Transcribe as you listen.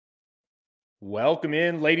Welcome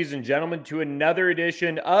in, ladies and gentlemen, to another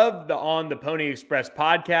edition of the On the Pony Express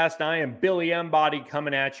podcast. I am Billy Embody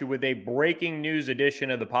coming at you with a breaking news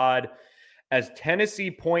edition of the pod as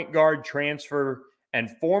Tennessee point guard transfer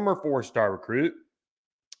and former four-star recruit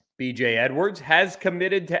BJ Edwards has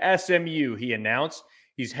committed to SMU. He announced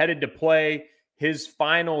he's headed to play his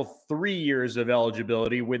final 3 years of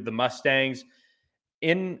eligibility with the Mustangs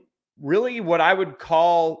in really what I would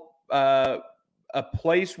call a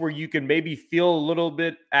place where you can maybe feel a little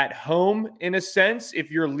bit at home in a sense.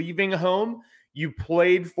 If you're leaving home, you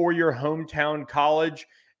played for your hometown college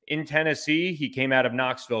in Tennessee. He came out of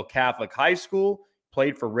Knoxville Catholic High School,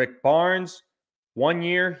 played for Rick Barnes. 1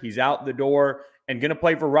 year, he's out the door and going to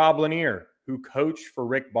play for Rob Lanier, who coached for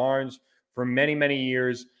Rick Barnes for many, many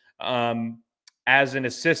years as an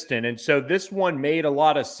assistant. And so this one made a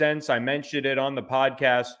lot of sense. I mentioned it on the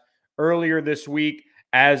podcast earlier this week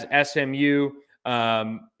as SMU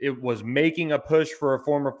it was making a push for a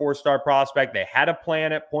former four-star prospect. They had a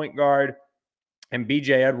plan at point guard, and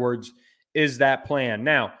BJ Edwards is that plan.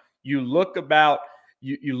 Now, you look at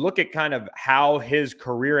kind of how his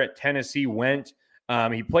career at Tennessee went.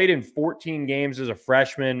 He played in 14 games as a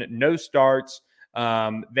freshman, no starts.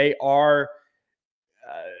 It's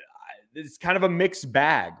kind of a mixed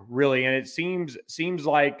bag, really, and it seems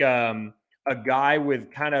like a guy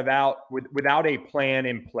without a plan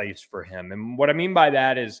in place for him. And what I mean by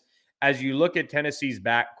that is, as you look at Tennessee's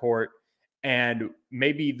backcourt and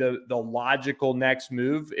maybe the logical next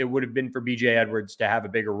move, it would have been for BJ Edwards to have a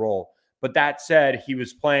bigger role. But that said, he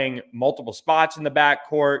was playing multiple spots in the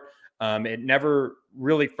backcourt. It never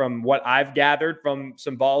really, from what I've gathered from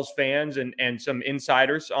some Vols fans and some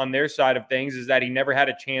insiders on their side of things, is that he never had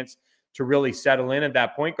a chance to really settle in at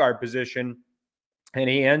that point guard position. And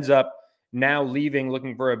he ends up now leaving,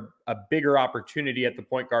 looking for a bigger opportunity at the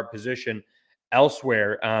point guard position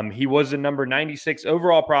elsewhere. He was a number 96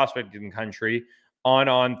 overall prospect in the country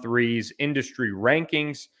on threes industry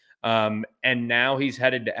rankings. And now he's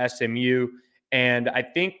headed to SMU. And I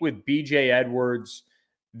think with BJ Edwards,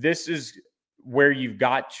 this is where you've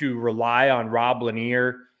got to rely on Rob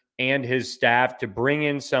Lanier and his staff to bring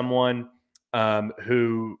in someone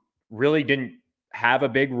who really didn't have a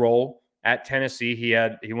big role at Tennessee.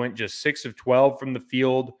 He went just 6 of 12 from the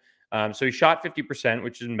field. So he shot 50%,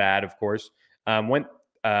 which isn't bad, of course. Went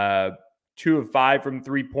 2 of 5 from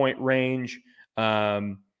three-point range.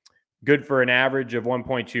 Good for an average of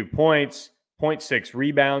 1.2 points, 0.6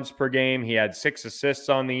 rebounds per game. He had 6 assists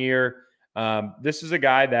on the year. This is a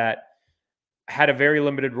guy that had a very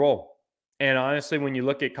limited role. And honestly, when you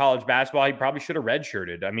look at college basketball, he probably should have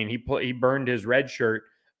redshirted. I mean, he burned his red shirt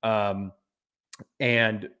and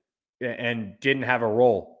didn't have a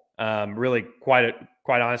role, really quite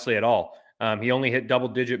honestly at all. He only hit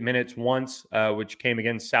double-digit minutes once, which came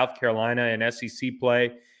against South Carolina in SEC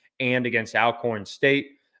play and against Alcorn State.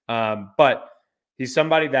 But he's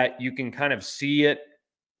somebody that you can kind of see it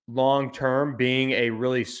long-term being a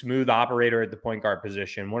really smooth operator at the point guard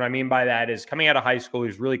position. What I mean by that is coming out of high school,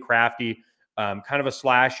 he's really crafty, kind of a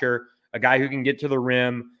slasher, a guy who can get to the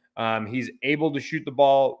rim. He's able to shoot the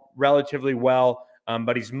ball relatively well,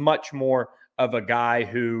 but he's much more of a guy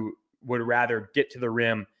who would rather get to the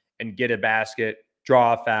rim and get a basket,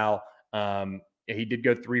 draw a foul. He did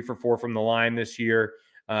go 3 for 4 from the line this year.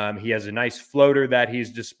 He has a nice floater that he's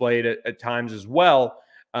displayed at times as well.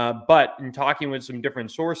 But in talking with some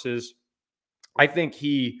different sources, I think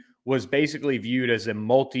he was basically viewed as a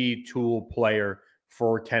multi-tool player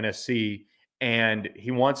for Tennessee, and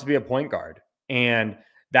he wants to be a point guard. And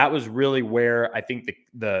that was really where I think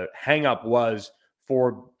the hang-up was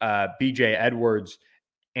for BJ Edwards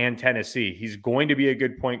and Tennessee. He's going to be a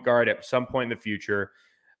good point guard at some point in the future,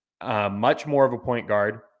 much more of a point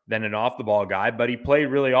guard than an off-the-ball guy, but he played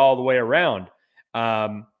really all the way around.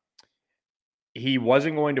 He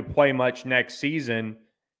wasn't going to play much next season,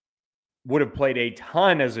 would have played a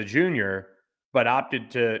ton as a junior, but opted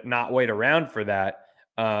to not wait around for that.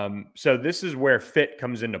 So this is where fit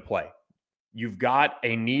comes into play. You've got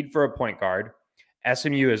a need for a point guard.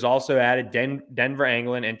 SMU has also added Denver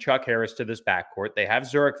Anglin and Chuck Harris to this backcourt. They have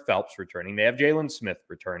Zurich Phelps returning. They have Jalen Smith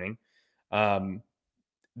returning.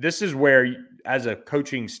 This is where, as a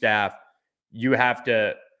coaching staff, you have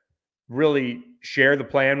to really share the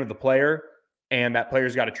plan with the player, and that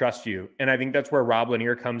player's got to trust you. And I think that's where Rob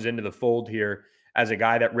Lanier comes into the fold here as a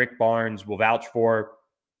guy that Rick Barnes will vouch for.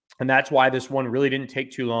 And that's why this one really didn't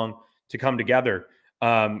take too long to come together.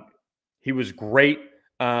 He was great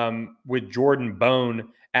with Jordan Bone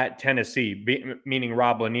at Tennessee, meaning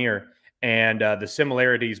Rob Lanier. And the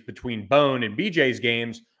similarities between Bone and BJ's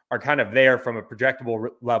games are kind of there from a projectable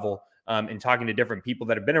level. in talking to different people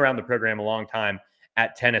that have been around the program a long time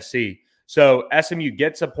at Tennessee. So SMU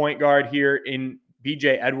gets a point guard here in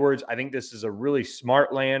BJ Edwards. I think this is a really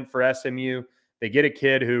smart land for SMU. They get a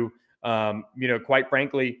kid who, quite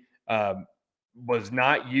frankly, was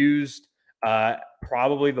not used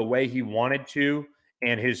probably the way he wanted to,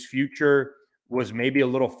 and his future was maybe a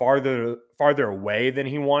little farther away than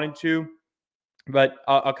he wanted to. But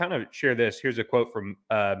I'll kind of share this. Here's a quote from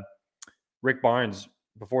Rick Barnes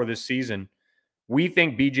before this season. "We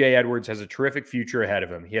think BJ Edwards has a terrific future ahead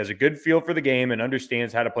of him. He has a good feel for the game and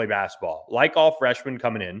understands how to play basketball. Like all freshmen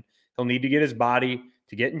coming in, he'll need to get his body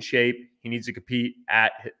to get in shape. He needs to compete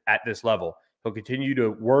at this level. He'll continue to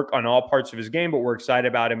work on all parts of his game, but we're excited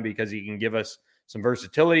about him because he can give us some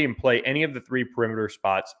versatility and play any of the 3 perimeter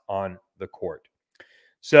spots on the court."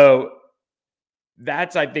 So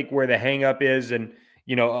that's, I think, where the hangup is. And,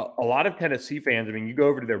 a lot of Tennessee fans, I mean, you go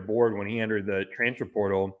over to their board when he entered the transfer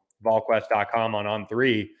portal, volquest.com on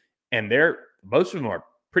 3, and most of them are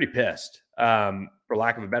pretty pissed, for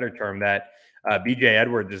lack of a better term, that BJ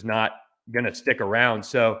Edwards is not going to stick around.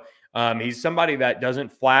 So he's somebody that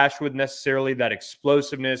doesn't flash with necessarily that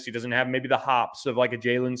explosiveness. He doesn't have maybe the hops of like a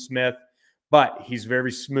Jalen Smith, but he's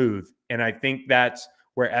very smooth. And I think that's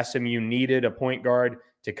where SMU needed a point guard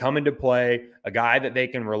to come into play, a guy that they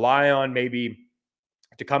can rely on maybe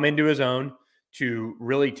to come into his own, to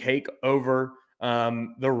really take over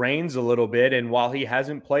the reins a little bit. And while he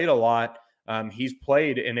hasn't played a lot, he's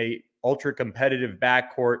played in a ultra competitive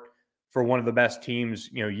backcourt for one of the best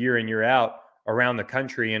teams, year in, year out around the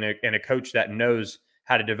country, and a coach that knows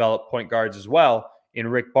how to develop point guards as well in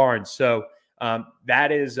Rick Barnes. So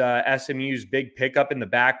that is SMU's big pickup in the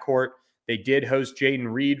backcourt. They did host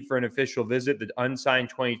Jaden Reed for an official visit, the unsigned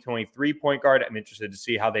 2023 point guard. I'm interested to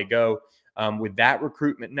see how they go with that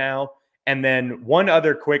recruitment now. And then one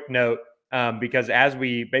other quick note, because as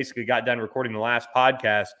we basically got done recording the last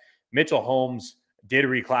podcast, Mitchell Holmes did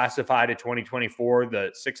reclassify to 2024,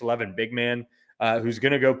 the 6'11" big man who's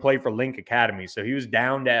going to go play for Link Academy. So he was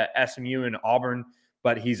down to SMU and Auburn,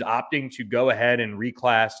 but he's opting to go ahead and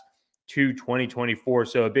reclass to 2024.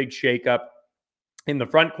 So a big shakeup in the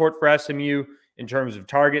front court for SMU in terms of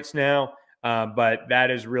targets now. But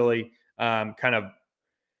that is really kind of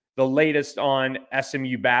the latest on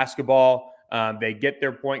SMU basketball. They get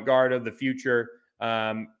their point guard of the future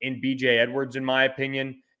in BJ Edwards, in my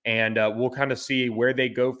opinion. And we'll kind of see where they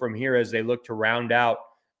go from here as they look to round out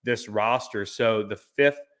this roster. So the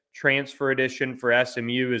 5th transfer edition for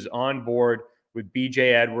SMU is on board, with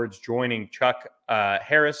BJ Edwards joining Chuck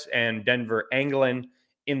Harris and Denver Anglin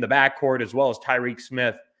in the backcourt, as well as Tyreek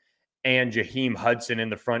Smith and Jaheim Hudson in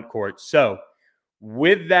the front court. So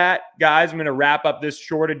with that, guys, I'm going to wrap up this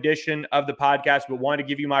short edition of the podcast, but wanted to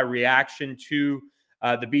give you my reaction to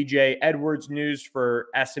the BJ Edwards news for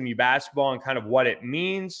SMU basketball and kind of what it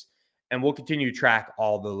means. And we'll continue to track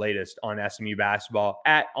all the latest on SMU basketball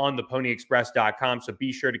at ontheponyexpress.com. So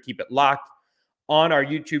be sure to keep it locked on our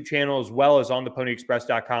YouTube channel as well as on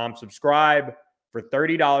theponyexpress.com. Subscribe for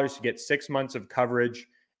 $30 to get 6 months of coverage,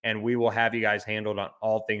 and we will have you guys handled on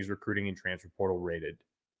all things recruiting and transfer portal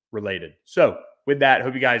related. So with that,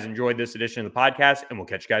 hope you guys enjoyed this edition of the podcast, and we'll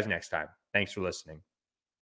catch you guys next time. Thanks for listening.